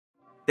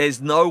There's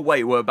no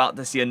way we're about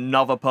to see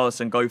another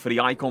person go for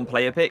the icon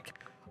player pick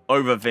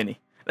over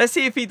Vinny. Let's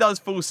see if he does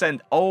full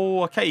send.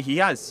 Oh, okay, he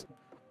has.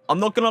 I'm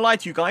not going to lie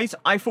to you guys.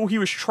 I thought he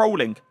was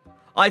trolling.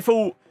 I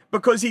thought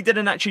because he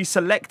didn't actually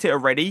select it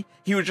already,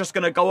 he was just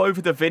going to go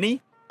over to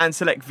Vinny and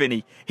select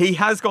Vinny. He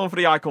has gone for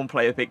the icon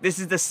player pick. This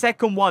is the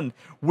second one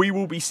we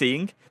will be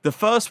seeing. The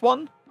first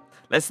one,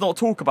 let's not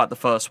talk about the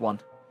first one.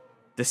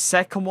 The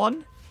second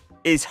one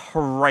is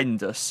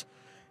horrendous.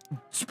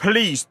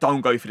 Please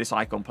don't go for this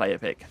icon player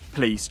pick.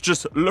 Please,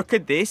 just look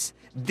at this.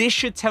 This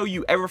should tell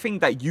you everything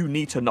that you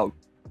need to know.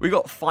 We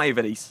got 5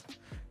 of these.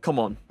 Come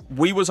on.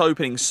 We was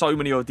opening so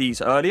many of these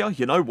earlier.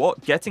 You know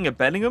what? Getting a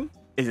Bellingham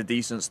is a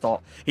decent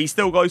start. He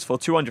still goes for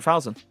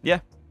 200,000. Yeah,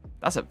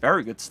 that's a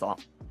very good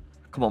start.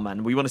 Come on,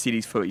 man. We want to see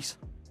these FUTTIES.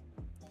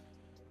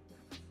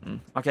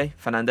 Okay,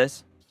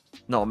 Fernandez.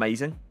 Not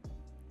amazing.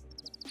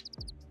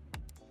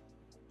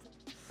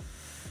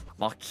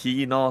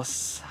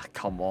 Marquinhos.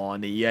 Come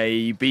on,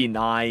 EA. Be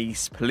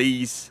nice,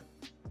 please.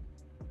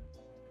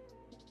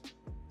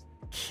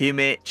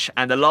 Kimmich.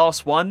 And the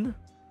last one.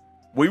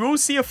 We will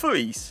see a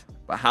FUTTIES.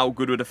 But how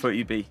good would a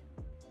FUTTIE be?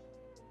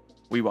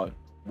 We won't.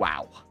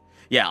 Wow.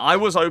 Yeah, I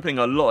was opening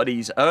a lot of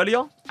these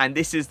earlier. And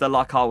this is the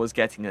luck I was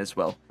getting as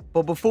well.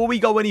 But before we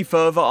go any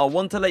further, I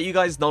want to let you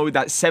guys know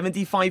that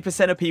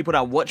 75% of people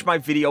that watch my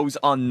videos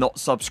are not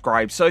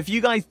subscribed. So if you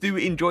guys do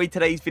enjoy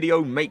today's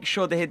video, make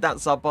sure to hit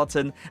that sub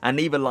button and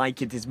leave a like.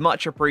 It is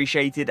much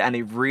appreciated and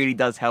it really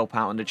does help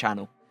out on the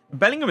channel.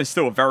 Bellingham is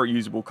still a very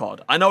usable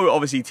card. I know,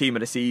 obviously, team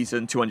of the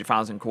season,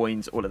 200,000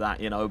 coins, all of that,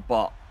 you know.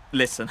 But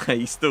listen,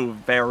 he's still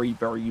very,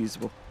 very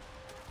usable.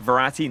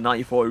 Verratti,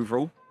 94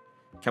 overall.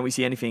 Can we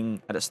see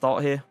anything at the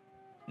start here?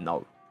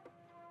 No.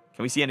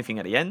 Can we see anything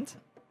at the end?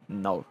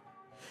 No.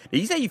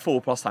 These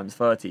 84 plus times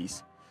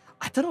 30s.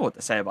 I don't know what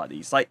to say about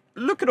these. Like,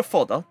 look at the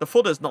fodder. The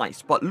fodder's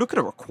nice, but look at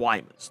the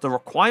requirements. The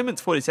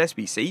requirements for this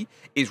SBC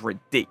is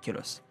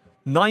ridiculous.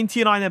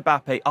 99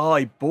 Mbappe. Oh,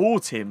 I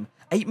bought him.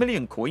 8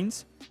 million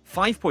coins.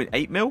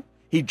 5.8 mil.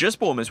 He just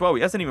bought him as well.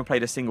 He hasn't even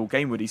played a single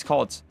game with these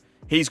cards.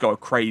 He's got a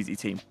crazy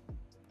team.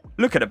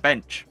 Look at the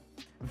bench.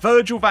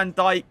 Virgil van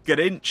Dijk,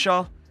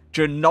 Garincha,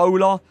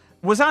 Ginola.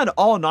 Was that an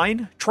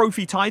R9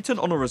 Trophy Titan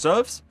on the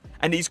reserves?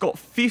 And he's got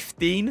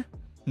 15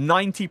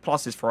 90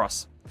 pluses for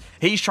us.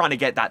 He's trying to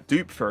get that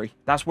dupe Fury.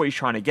 That's what he's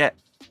trying to get.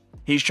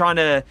 He's trying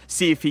to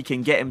see if he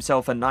can get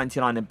himself a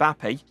 99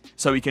 Mbappe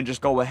so he can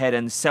just go ahead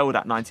and sell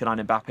that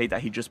 99 Mbappe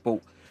that he just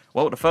bought.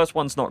 Well, the first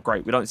one's not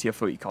great. We don't see a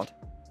FUTTIE card.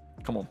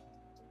 Come on.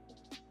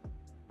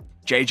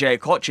 JJ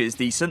Koch is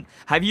decent.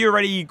 Have you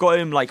already got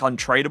him like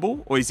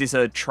untradeable, or is this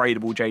a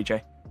tradable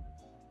JJ?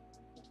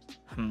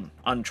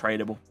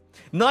 Untradeable.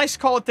 Nice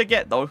card to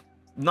get though.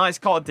 Nice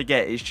card to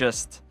get. It's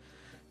just,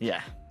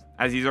 yeah.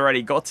 As he's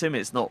already got him,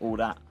 it's not all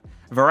that.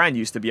 Varane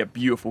used to be a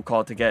beautiful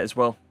card to get as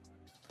well.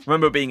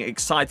 Remember being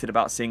excited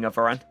about seeing a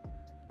Varane.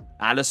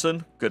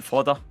 Alisson, good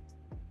fodder.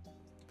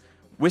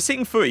 We're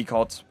seeing FUTTIE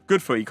cards.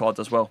 Good FUTTIE cards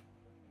as well.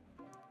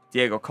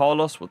 Diego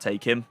Carlos, we'll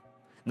take him.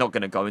 Not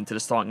going to go into the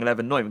starting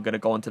 11. Not even going to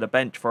go onto the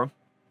bench for him.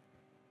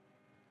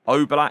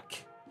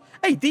 Oblak.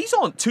 Hey, these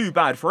aren't too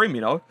bad for him,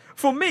 you know.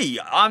 For me,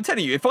 I'm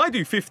telling you, if I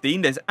do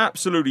 15, there's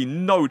absolutely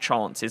no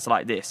chance it's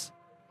like this.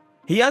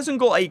 He hasn't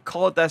got a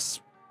card that's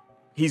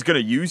he's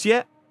going to use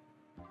yet.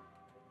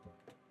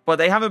 But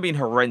they haven't been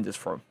horrendous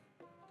for him.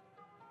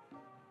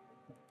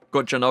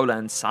 Got Ginola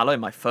and Salah in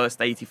my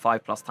first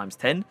 85 plus times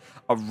 10.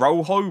 A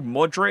Rojo,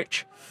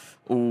 Modric.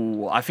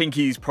 Ooh, I think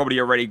he's probably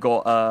already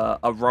got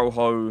a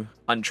Rojo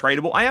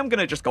untradeable. I am going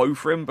to just go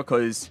for him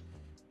because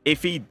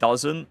if he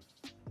doesn't,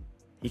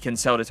 he can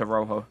sell it to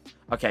Rojo.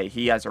 Okay,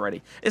 he has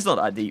already. It's not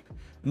that deep.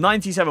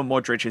 97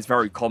 Modric is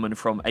very common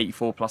from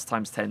 84 plus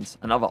times 10s.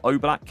 Another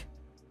Oblak.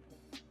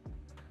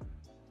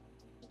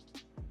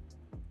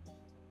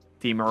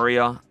 Di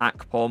Maria,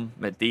 Akpom,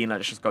 Medina.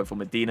 Let's just go for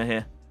Medina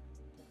here.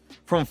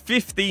 From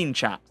 15,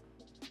 chat.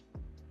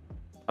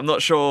 I'm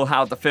not sure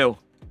how to feel.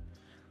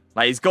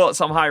 Like, he's got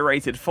some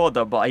high-rated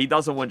fodder, but he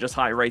doesn't want just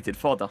high-rated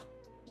fodder.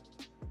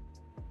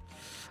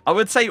 I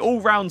would say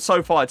all round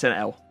so far it's an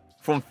L.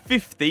 From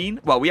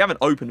 15. Well, we haven't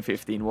opened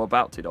 15. We're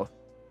about to, though.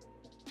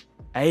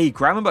 Hey,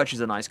 Gravenberch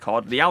is a nice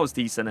card. Liao's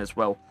decent as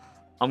well.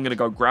 I'm going to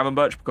go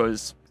Gravenberch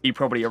because he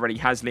probably already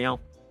has Liao.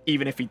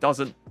 Even if he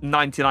doesn't,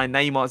 99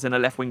 Neymar's in a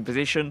left-wing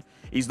position.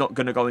 He's not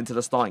going to go into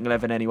the starting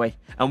 11 anyway.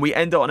 And we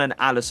end it on an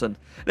Alisson.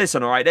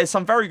 Listen, all right, there's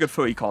some very good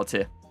FUTTIE cards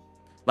here.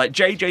 Like,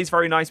 JJ's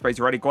very nice, but he's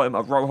already got him.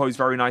 Rojo's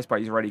very nice, but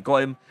he's already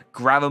got him.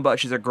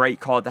 Gravenberch is a great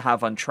card to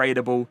have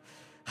untradeable.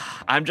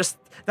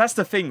 That's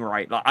the thing,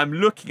 right? Like, I'm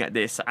looking at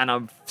this, and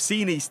I've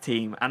seen his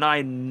team, and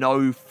I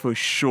know for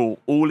sure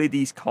all of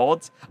these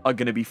cards are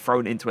going to be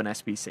thrown into an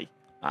SBC.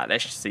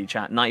 Let's just see,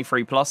 chat.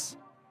 93 plus.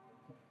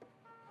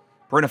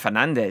 Bruno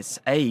Fernandes.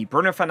 Hey,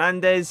 Bruno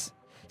Fernandes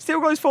still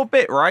goes for a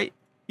bit, right?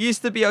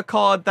 Used to be a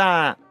card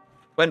that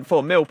went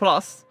for mil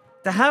plus.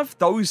 To have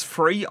those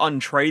three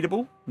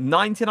untradeable,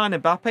 99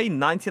 Mbappe,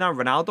 99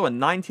 Ronaldo, and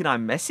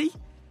 99 Messi?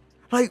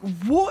 Like,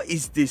 what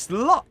is this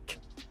luck?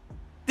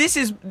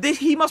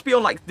 He must be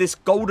on, like, this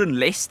golden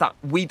list that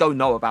we don't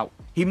know about.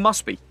 He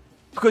must be.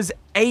 Because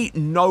ain't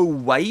no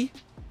way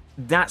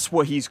that's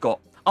what he's got.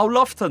 I'd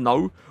love to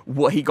know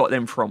what he got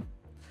them from.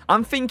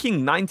 I'm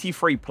thinking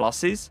 93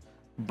 pluses,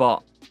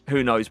 but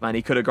who knows, man.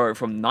 He could have got it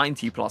from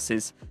 90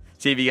 pluses.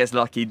 See if he gets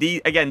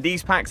lucky. Again,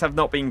 these packs have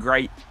not been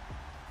great.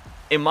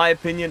 In my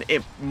opinion,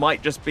 it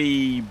might just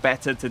be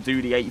better to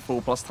do the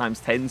 84 plus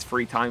times 10s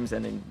 3 times,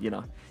 and then, you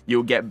know,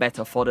 you'll get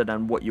better fodder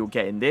than what you'll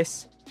get in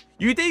this.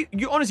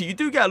 Honestly, you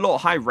do get a lot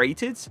of high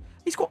rateds.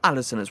 He's got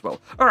Allison as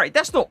well. All right,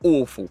 that's not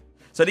awful.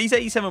 So these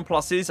 87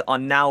 pluses are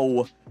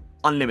now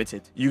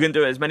unlimited. You can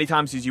do it as many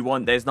times as you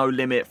want. There's no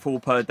limit, 4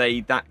 per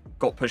day. That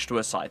got pushed to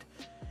a side.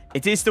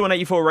 It is still an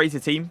 84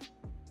 rated team.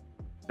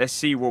 Let's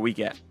see what we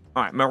get.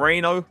 All right,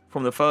 Moreno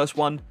from the first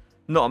one,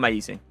 not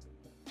amazing.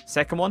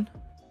 Second one,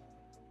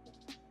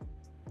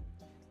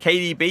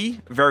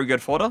 KDB, very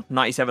good fodder,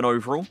 97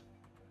 overall.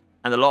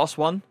 And the last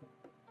one,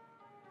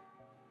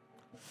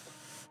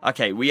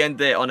 okay, we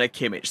end it on a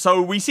Kimmich.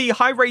 So we see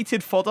high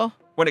rated fodder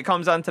when it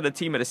comes down to the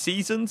team of the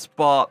seasons,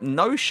 but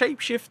no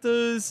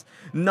shapeshifters,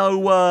 no,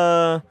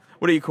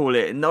 what do you call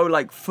it? No,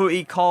 like,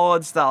 footy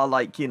cards that are,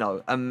 like, you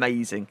know,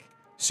 amazing.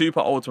 Super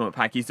ultimate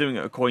pack. He's doing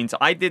it with coins.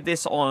 I did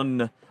this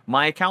on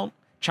my account.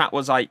 Chat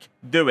was like,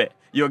 do it.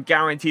 You're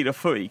guaranteed a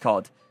footy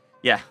card.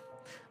 Yeah,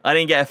 I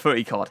didn't get a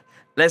footy card.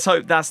 Let's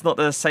hope that's not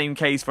the same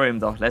case for him,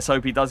 though. Let's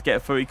hope he does get a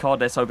footy card.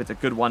 Let's hope it's a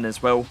good one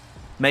as well.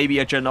 Maybe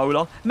a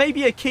Ginola.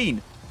 Maybe a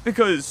Keane.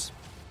 Because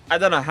I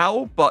don't know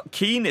how, but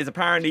Keane is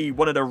apparently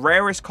one of the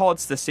rarest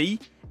cards to see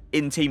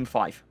in Team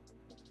 5.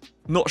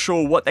 Not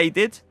sure what they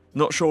did.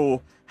 Not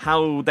sure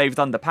how they've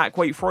done the pack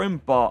weight for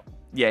him, but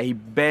yeah, he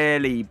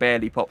barely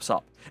pops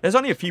up. There's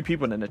only a few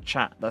people in the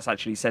chat that's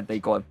actually said they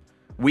got him.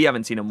 We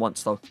haven't seen him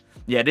once, though.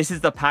 Yeah, this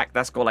is the pack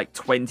that's got like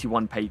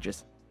 21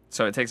 pages.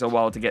 So it takes a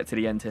while to get to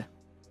the end here.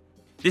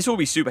 This will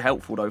be super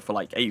helpful, though, for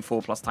like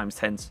 84 plus times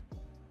 10s.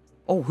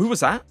 Oh, who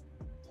was that?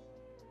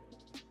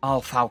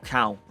 Oh,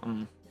 Falcao.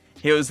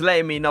 He was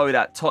letting me know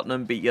that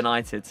Tottenham beat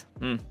United.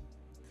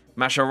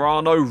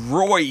 Mascherano.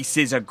 Royce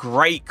is a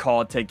great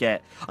card to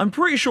get. I'm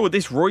pretty sure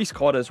this Royce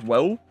card as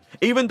well,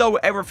 even though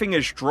everything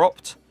has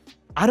dropped,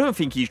 I don't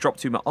think he's dropped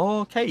too much.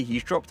 Oh, okay,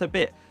 he's dropped a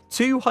bit.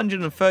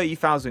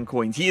 230,000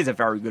 coins. He is a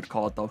very good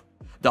card, though.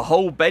 The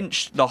whole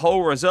bench, the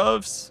whole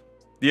reserves,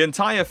 the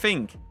entire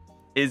thing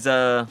is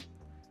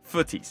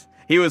footies.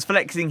 He was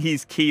flexing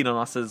his Keane on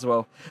us as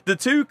well. The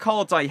 2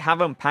 cards I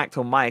haven't packed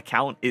on my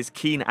account is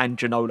Keane and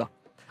Ginola.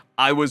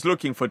 I was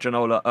looking for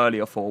Ginola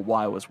earlier for a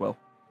while as well.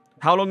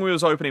 How long we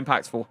was opening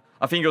packs for?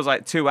 I think it was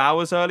like 2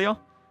 hours earlier.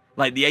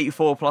 Like the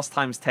 84 plus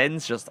times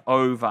 10s just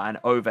over and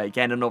over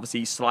again. And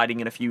obviously sliding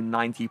in a few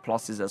 90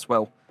 pluses as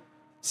well.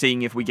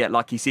 Seeing if we get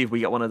lucky. See if we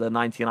get one of the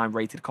 99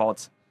 rated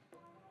cards.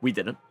 We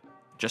didn't.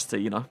 Just to,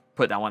 you know,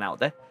 put that one out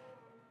there.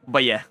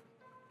 But yeah.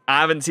 I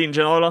haven't seen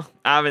Ginola.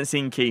 I haven't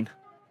seen Keane.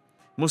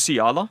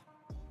 Musiala.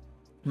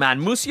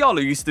 Man,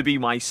 Musiala used to be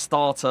my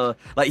starter.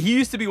 Like, he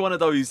used to be one of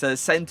those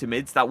centre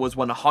mids that was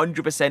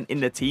 100% in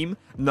the team,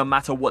 no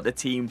matter what the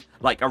team,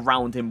 like,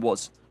 around him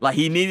was. Like,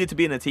 he needed to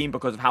be in the team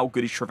because of how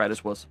good his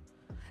Trevellas was.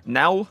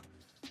 Now,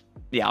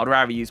 yeah, I'd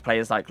rather use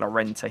players like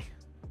Llorente,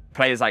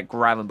 players like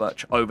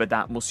Gravenberch over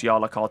that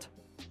Musiala card.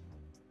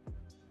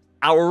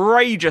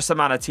 Outrageous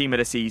amount of team of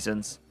the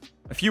seasons.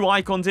 A few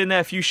icons in there,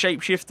 a few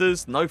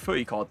shapeshifters. No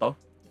footy card, though.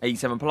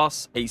 87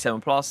 plus,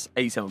 87 plus,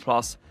 87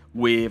 plus.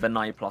 With a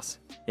 9 plus.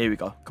 Here we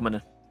go. Come on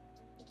in.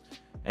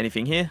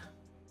 Anything here?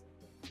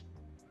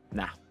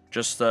 Nah.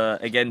 Just,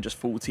 again, just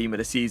full team of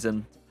the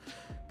season.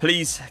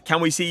 Please,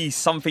 can we see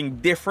something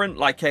different?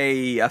 Like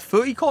a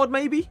footy card,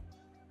 maybe?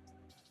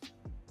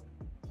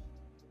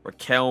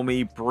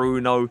 Raquelme,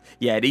 Bruno.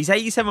 Yeah, these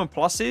 87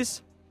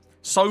 pluses,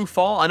 so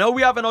far, I know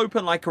we haven't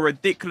opened like a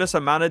ridiculous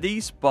amount of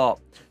these, but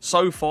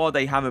so far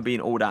they haven't been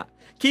all that.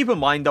 Keep in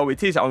mind, though,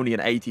 it is only an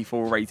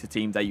 84 rated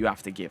team that you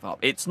have to give up.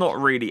 It's not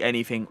really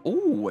anything...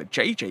 Ooh,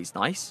 JJ's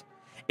nice.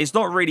 It's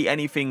not really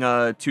anything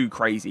too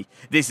crazy.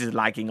 This is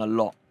lagging a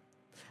lot.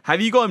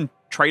 Have you got him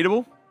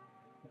tradable?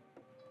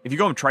 If you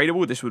got him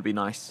tradable, this would be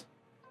nice.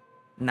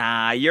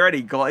 Nah, you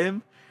already got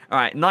him. All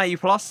right, 90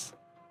 plus.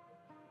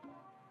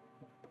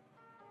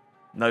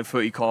 No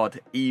footy card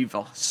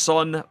either.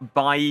 Son,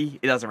 Bailly,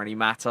 it doesn't really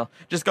matter.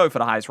 Just go for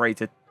the highest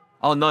rated.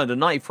 Oh, no, the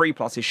 93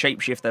 plus is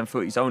shapeshift and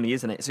footies only,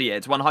 isn't it? So, yeah,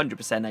 it's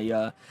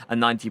 100% a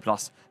 90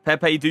 plus.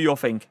 Pepe, do your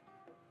thing.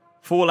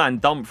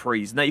 Forlan,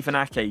 Dumfries, Nathan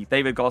Ake,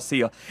 David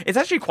Garcia. It's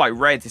actually quite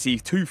rare to see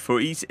 2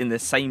 footies in the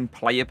same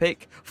player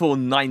pick for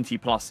 90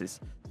 pluses.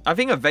 I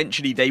think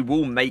eventually they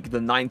will make the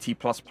 90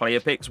 plus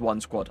player picks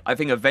one squad. I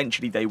think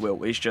eventually they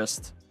will. It's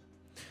just,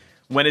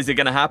 when is it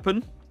going to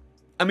happen?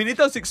 I mean, it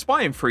does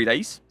expire in 3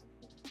 days.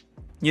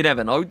 You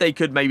never know. They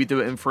could maybe do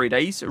it in 3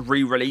 days,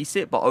 re-release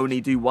it, but only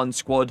do one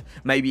squad.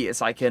 Maybe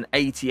it's like an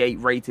 88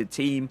 rated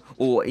team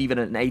or even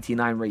an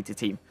 89 rated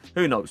team.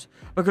 Who knows?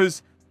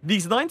 Because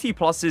these 90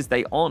 pluses,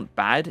 they aren't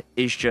bad.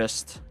 It's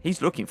just,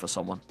 he's looking for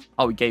someone.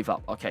 Oh, he gave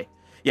up. Okay.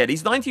 Yeah,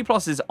 these 90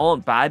 pluses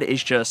aren't bad.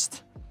 It's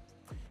just,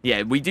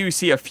 yeah, we do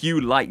see a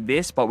few like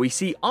this, but we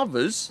see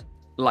others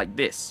like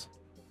this.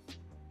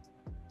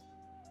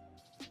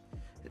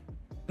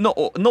 not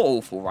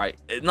awful, right?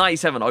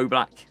 97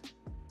 Oblak.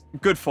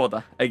 Good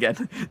fodder,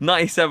 again.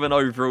 97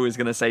 overall is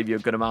going to save you a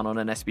good amount on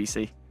an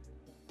SBC.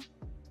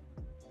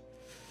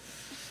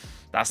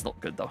 That's not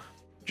good, though.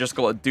 Just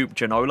got a dupe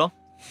Ginola.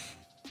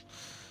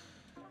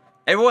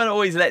 Everyone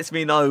always lets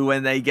me know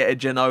when they get a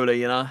Ginola,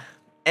 you know?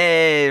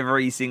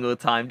 Every single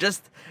time.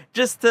 Just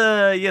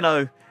to, you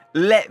know,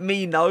 let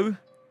me know.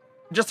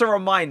 Just to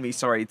remind me,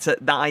 sorry,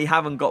 that I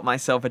haven't got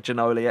myself a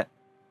Ginola yet.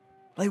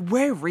 Like,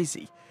 where is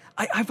he?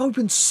 I've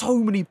opened so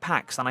many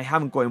packs and I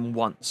haven't got him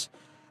once.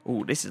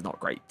 Oh, this is not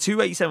great.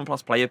 287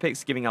 plus player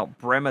picks, giving out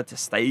Bremer to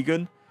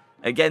Stegen.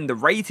 Again, the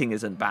rating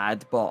isn't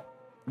bad, but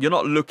you're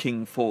not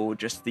looking for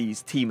just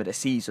these team of the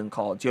season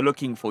cards. You're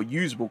looking for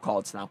usable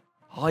cards now.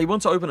 Oh, you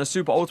want to open a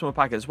super ultimate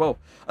pack as well.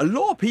 A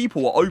lot of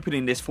people are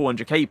opening this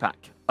 400k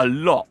pack. A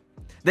lot.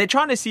 They're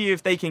trying to see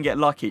if they can get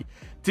lucky.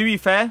 To be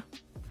fair,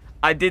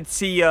 I did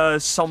see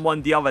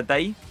someone the other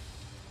day.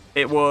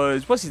 It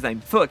was, what's his name?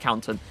 Foot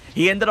Accountant.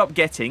 He ended up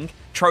getting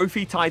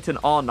Trophy Titan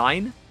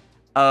R9,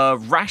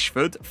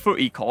 Rashford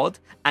footy card,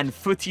 and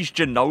Footies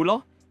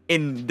Ginola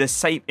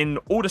in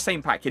all the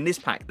same pack. In this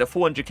pack, the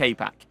 400k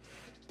pack.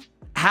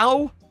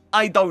 How?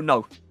 I don't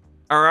know.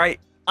 All right.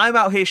 I'm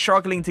out here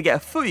struggling to get a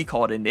footy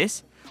card in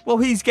this. Well,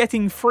 he's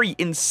getting 3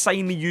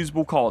 insanely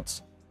usable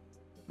cards.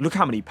 Look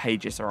how many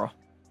pages there are.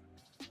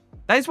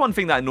 That is one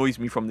thing that annoys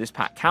me from this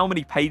pack. How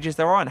many pages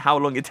there are and how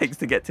long it takes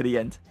to get to the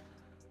end.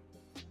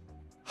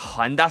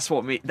 And that's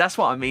what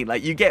I mean.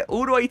 Like, you get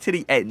all the way to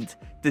the end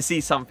to see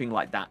something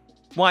like that.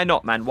 Why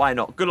not, man? Why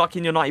not? Good luck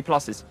in your 90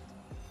 pluses.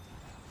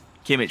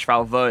 Kimmich,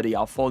 Valverde,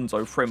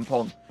 Alfonso,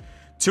 Frimpong.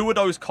 2 of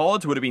those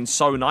cards would have been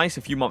so nice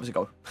a few months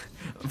ago.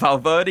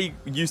 Valverde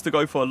used to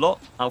go for a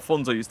lot.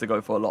 Alfonso used to go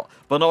for a lot.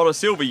 Bernardo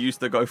Silva used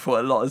to go for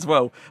a lot as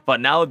well. But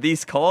now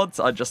these cards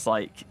are just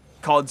like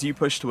cards you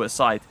push to a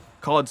side.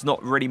 Cards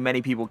not really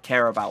many people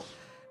care about.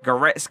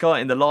 Goretzka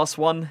in the last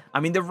one.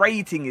 I mean, the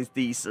rating is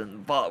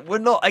decent, but we're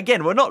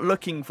not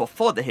looking for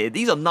fodder here.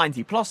 These are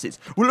 90 pluses.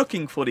 We're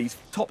looking for these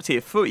top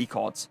tier footy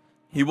cards.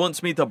 He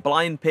wants me to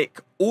blind pick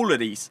all of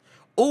these.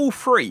 All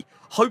 3.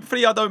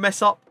 Hopefully I don't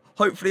mess up.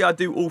 Hopefully I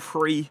do all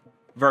 3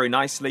 very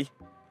nicely.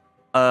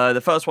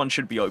 The first one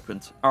should be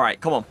opened. All right,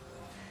 come on.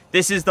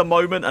 This is the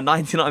moment a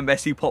 99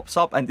 Messi pops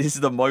up, and this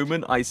is the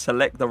moment I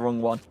select the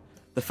wrong one.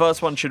 The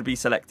first one should be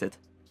selected.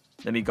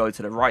 Let me go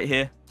to the right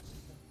here.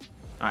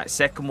 All right,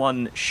 second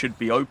one should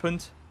be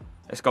opened.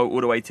 Let's go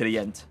all the way to the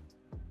end.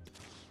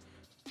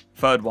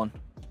 Third one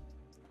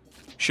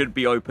should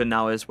be open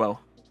now as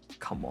well.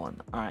 Come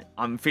on. All right,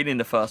 I'm feeling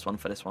the first one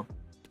for this one.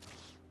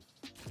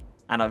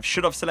 And I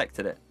should have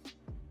selected it.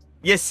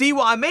 You see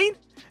what I mean?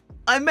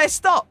 I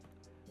messed up.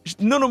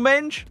 Nuno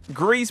Mensch,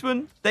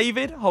 Griezmann,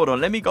 David. Hold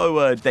on, let me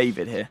go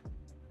David here.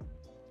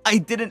 I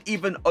didn't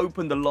even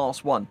open the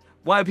last one.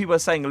 Why are people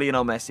saying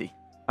Lionel Messi?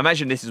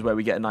 Imagine this is where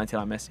we get a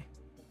 99 Messi.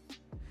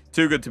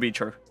 Too good to be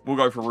true. We'll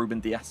go for Ruben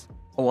Diaz.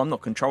 Oh, I'm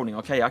not controlling.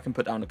 Okay, I can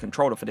put down a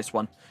controller for this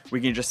one.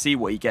 We can just see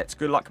what he gets.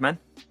 Good luck, man,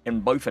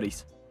 in both of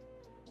these.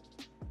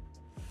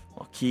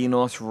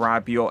 Marquinhos,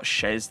 Rabiot,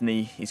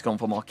 Szczesny. He's gone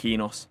for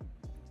Marquinhos.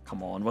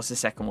 Come on, what's the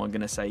second one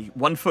going to say?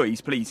 1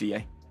 footies, please,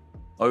 EA.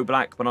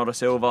 Oblak, Bernardo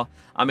Silva.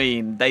 I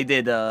mean, they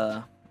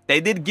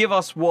did give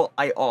us what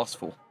I asked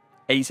for.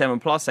 87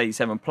 plus,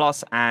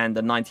 and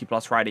the 90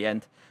 plus right at the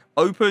end.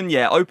 Open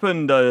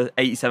the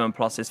 87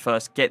 pluses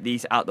first. Get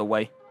these out the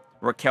way.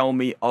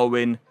 Raquelme,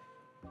 Owen.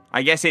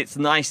 I guess it's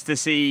nice to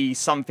see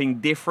something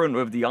different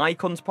with the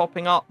icons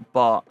popping up,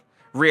 but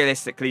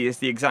realistically, it's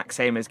the exact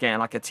same as getting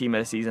like a team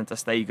of the season to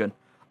Stegen.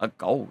 A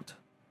gold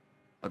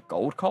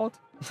card?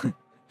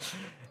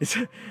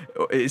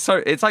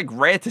 It's like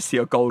rare to see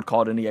a gold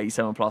card in the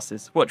 87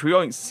 pluses. Watch, we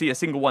won't see a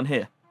single one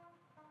here.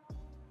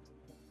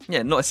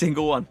 Yeah, not a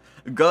single one.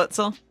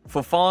 Goetze,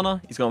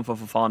 Fofana. He's going for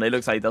Fofana. It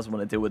looks like he doesn't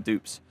want to deal with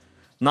dupes.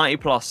 90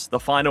 plus, the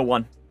final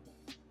one.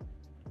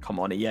 Come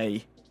on,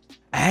 EA.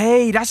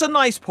 Hey, that's a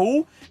nice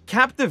pull.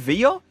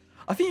 Capdevia.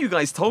 I think you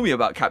guys told me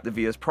about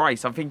Capdevia's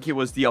price. I think it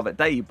was the other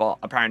day, but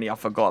apparently I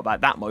forgot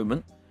about that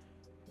moment.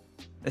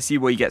 Let's see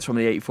what he gets from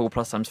the 84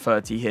 plus times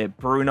 30 here.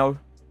 Bruno.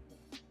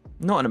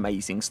 Not an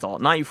amazing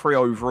start. 93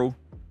 overall.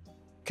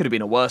 Could have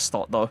been a worse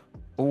start, though.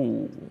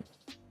 Ooh.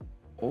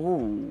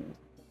 Ooh.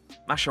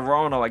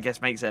 Mascherano, I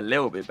guess, makes it a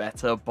little bit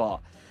better, but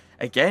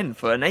again,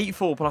 for an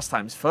 84 plus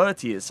times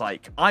 30, it's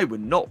like, I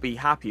would not be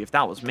happy if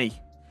that was me.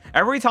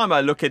 Every time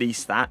I look at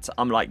these stats,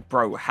 I'm like,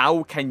 bro,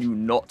 how can you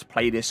not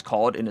play this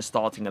card in a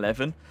starting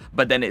 11?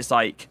 But then it's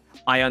like,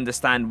 I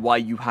understand why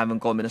you haven't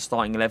got him in a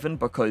starting 11,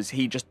 because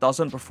he just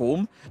doesn't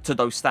perform to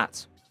those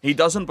stats. He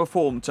doesn't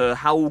perform to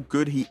how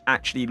good he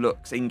actually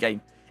looks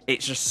in-game.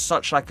 It's just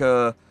such like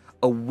a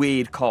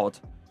weird card.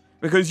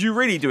 Because you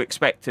really do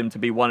expect him to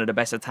be one of the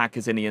best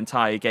attackers in the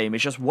entire game.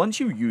 It's just once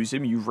you use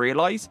him, you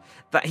realize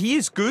that he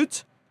is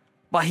good,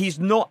 but he's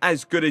not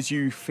as good as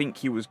you think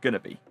he was going to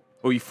be.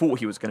 Or you thought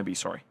he was going to be,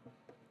 sorry.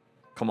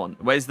 Come on,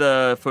 where's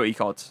the footy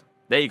cards?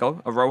 There you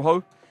go, a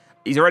Rojo.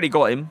 He's already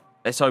got him.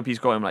 Let's hope he's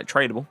got him like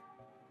tradable.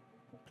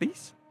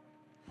 Please?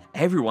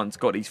 Everyone's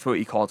got these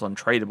footy cards on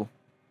tradable.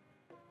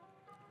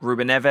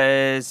 Ruben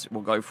Neves,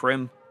 we'll go for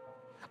him.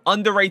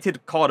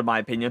 Underrated card, in my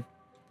opinion.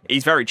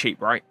 He's very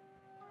cheap, right?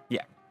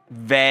 Yeah.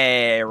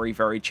 Very,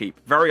 very cheap.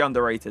 Very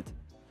underrated.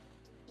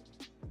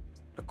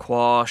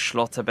 Lacroix,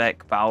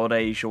 Schlotterbeck,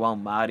 Balde, Joao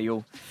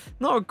Mario.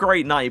 Not a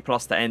great 90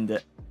 plus to end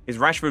it. Is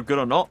Rashford good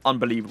or not?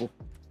 Unbelievable.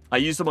 I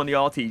used him on the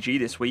RTG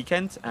this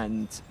weekend,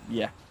 and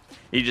yeah,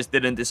 he just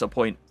didn't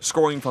disappoint.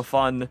 Scoring for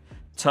fun,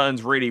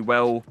 turns really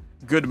well,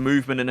 good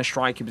movement in a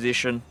striker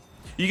position.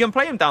 You can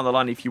play him down the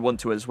line if you want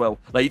to as well.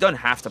 Like, you don't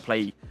have to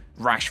play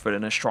Rashford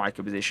in a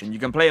striker position. You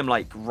can play him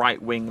like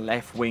right wing,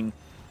 left wing.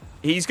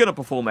 He's going to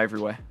perform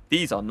everywhere.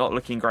 These are not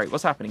looking great.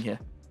 What's happening here?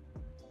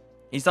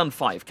 He's done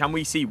 5. Can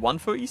we see 1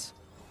 footies?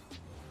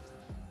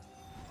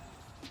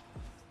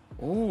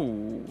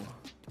 Ooh.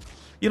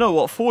 You know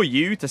what? For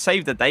you, to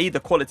save the day, the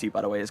quality,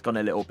 by the way, has gone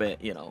a little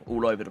bit, you know,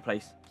 all over the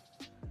place.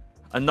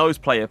 A nose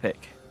player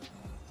pick.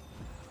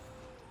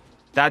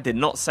 That did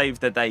not save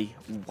the day.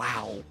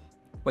 Wow.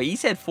 Wait, he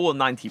said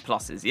 490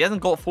 pluses. He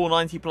hasn't got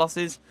 490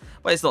 pluses,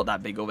 but it's not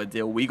that big of a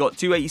deal. We got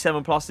 2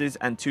 87 pluses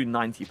and 2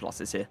 90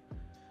 pluses here.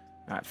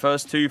 All right,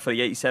 first 2 for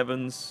the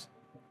 87s.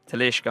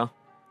 Talisca.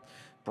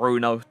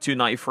 Bruno,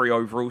 293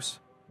 overalls.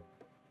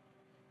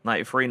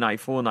 93,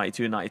 94,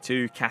 92,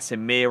 92.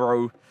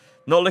 Casemiro.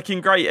 Not looking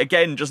great.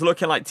 Again, just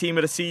looking like team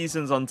of the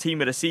seasons on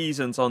team of the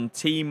seasons on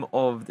team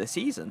of the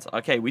seasons.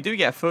 Okay, we do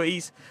get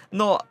footies.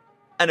 Not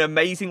an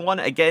amazing one.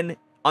 Again,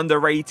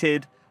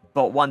 underrated,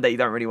 but one that you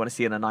don't really want to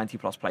see in a 90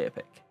 plus player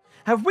pick.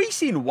 Have we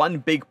seen one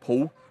big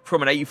pull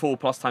from an 84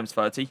 plus times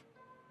 30?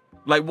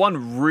 Like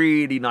one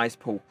really nice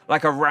pull.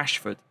 Like a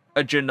Rashford,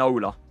 a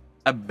Ginola,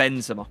 a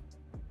Benzema.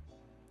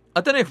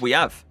 I don't know if we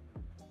have.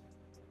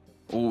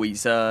 Oh,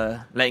 he's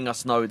letting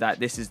us know that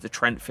this is the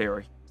Trent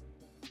theory.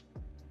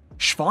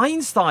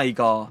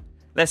 Schweinsteiger.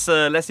 Let's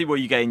see what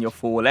you get in your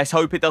 4. Let's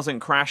hope it doesn't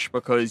crash,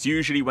 because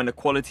usually when the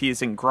quality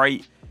isn't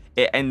great,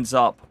 it ends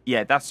up...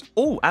 Yeah, that's...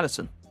 Oh,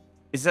 Alisson.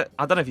 Is that...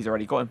 I don't know if he's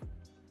already got him.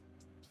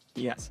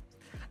 Yes.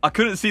 I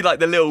couldn't see like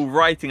the little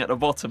writing at the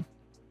bottom.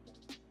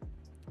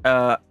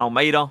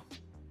 Almeida.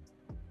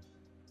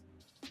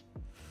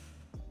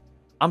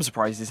 I'm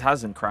surprised this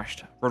hasn't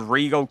crashed.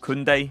 Rodrigo,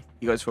 Kunde.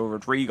 He goes for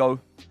Rodrigo.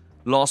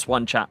 Last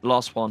one, chat.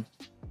 Last one.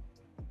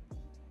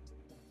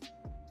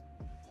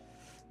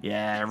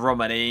 Yeah,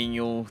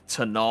 Romarinho,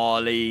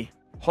 Tonali.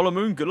 Hollow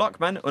Moon, good luck,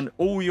 man, on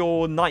all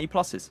your 90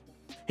 pluses.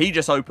 He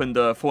just opened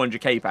a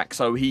 400k pack,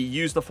 so he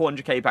used the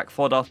 400k pack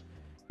fodder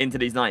into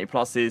these 90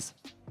 pluses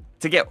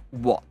to get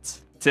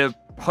what? To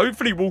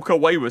hopefully walk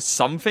away with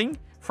something.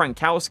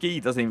 Frankowski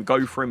doesn't even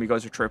go for him. He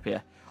goes with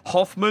Trippier.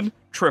 Hoffman,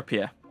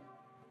 Trippier.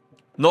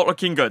 Not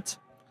looking good.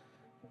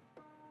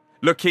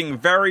 Looking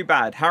very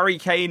bad. Harry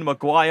Kane,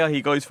 Maguire.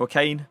 He goes for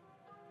Kane.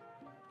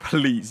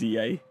 Please,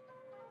 EA.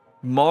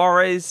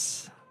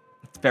 Mahrez.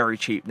 It's very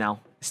cheap now.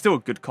 Still a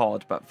good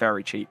card, but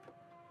very cheap.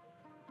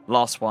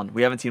 Last one.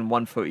 We haven't seen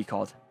one footy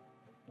card.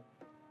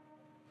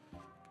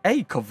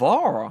 Hey,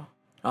 Kvara.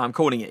 I'm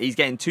calling it. He's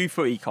getting 2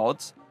 footy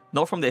cards.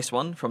 Not from this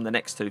one, from the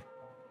next 2.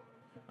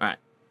 Alright,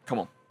 come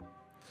on.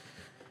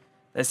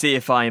 Let's see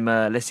if I'm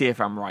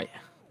right.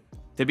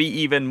 To be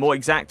even more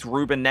exact,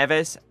 Ruben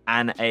Neves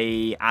and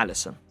a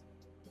Alisson.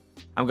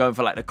 I'm going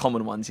for like the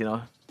common ones, you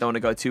know. Don't want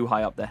to go too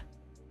high up there.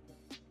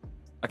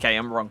 Okay,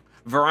 I'm wrong.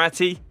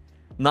 Verratti,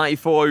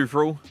 94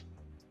 overall.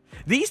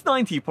 These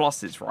 90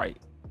 pluses, right?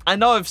 I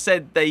know I've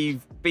said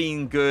they've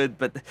been good,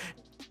 but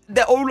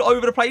they're all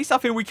over the place. I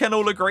think we can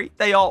all agree.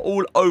 They are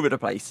all over the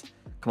place.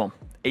 Come on.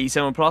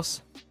 87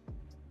 plus.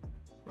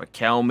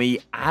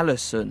 Raquelme,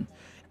 Alisson.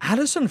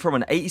 Alisson from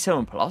an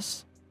 87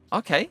 plus?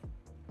 Okay.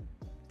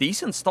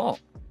 Decent start.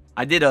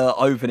 I did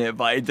open it,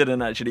 but it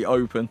didn't actually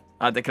open.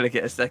 I had to click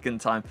it a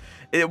second time.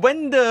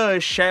 When the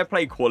share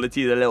play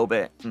quality is a little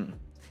bit...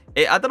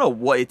 I don't know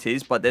what it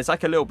is, but there's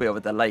like a little bit of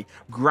a delay.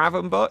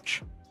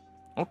 Gravenberch.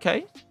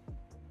 Okay.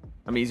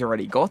 I mean, he's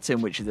already got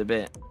him, which is a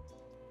bit,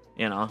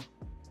 you know.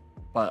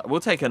 But we'll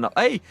take another.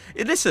 Hey,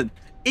 listen.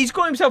 He's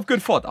got himself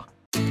good fodder.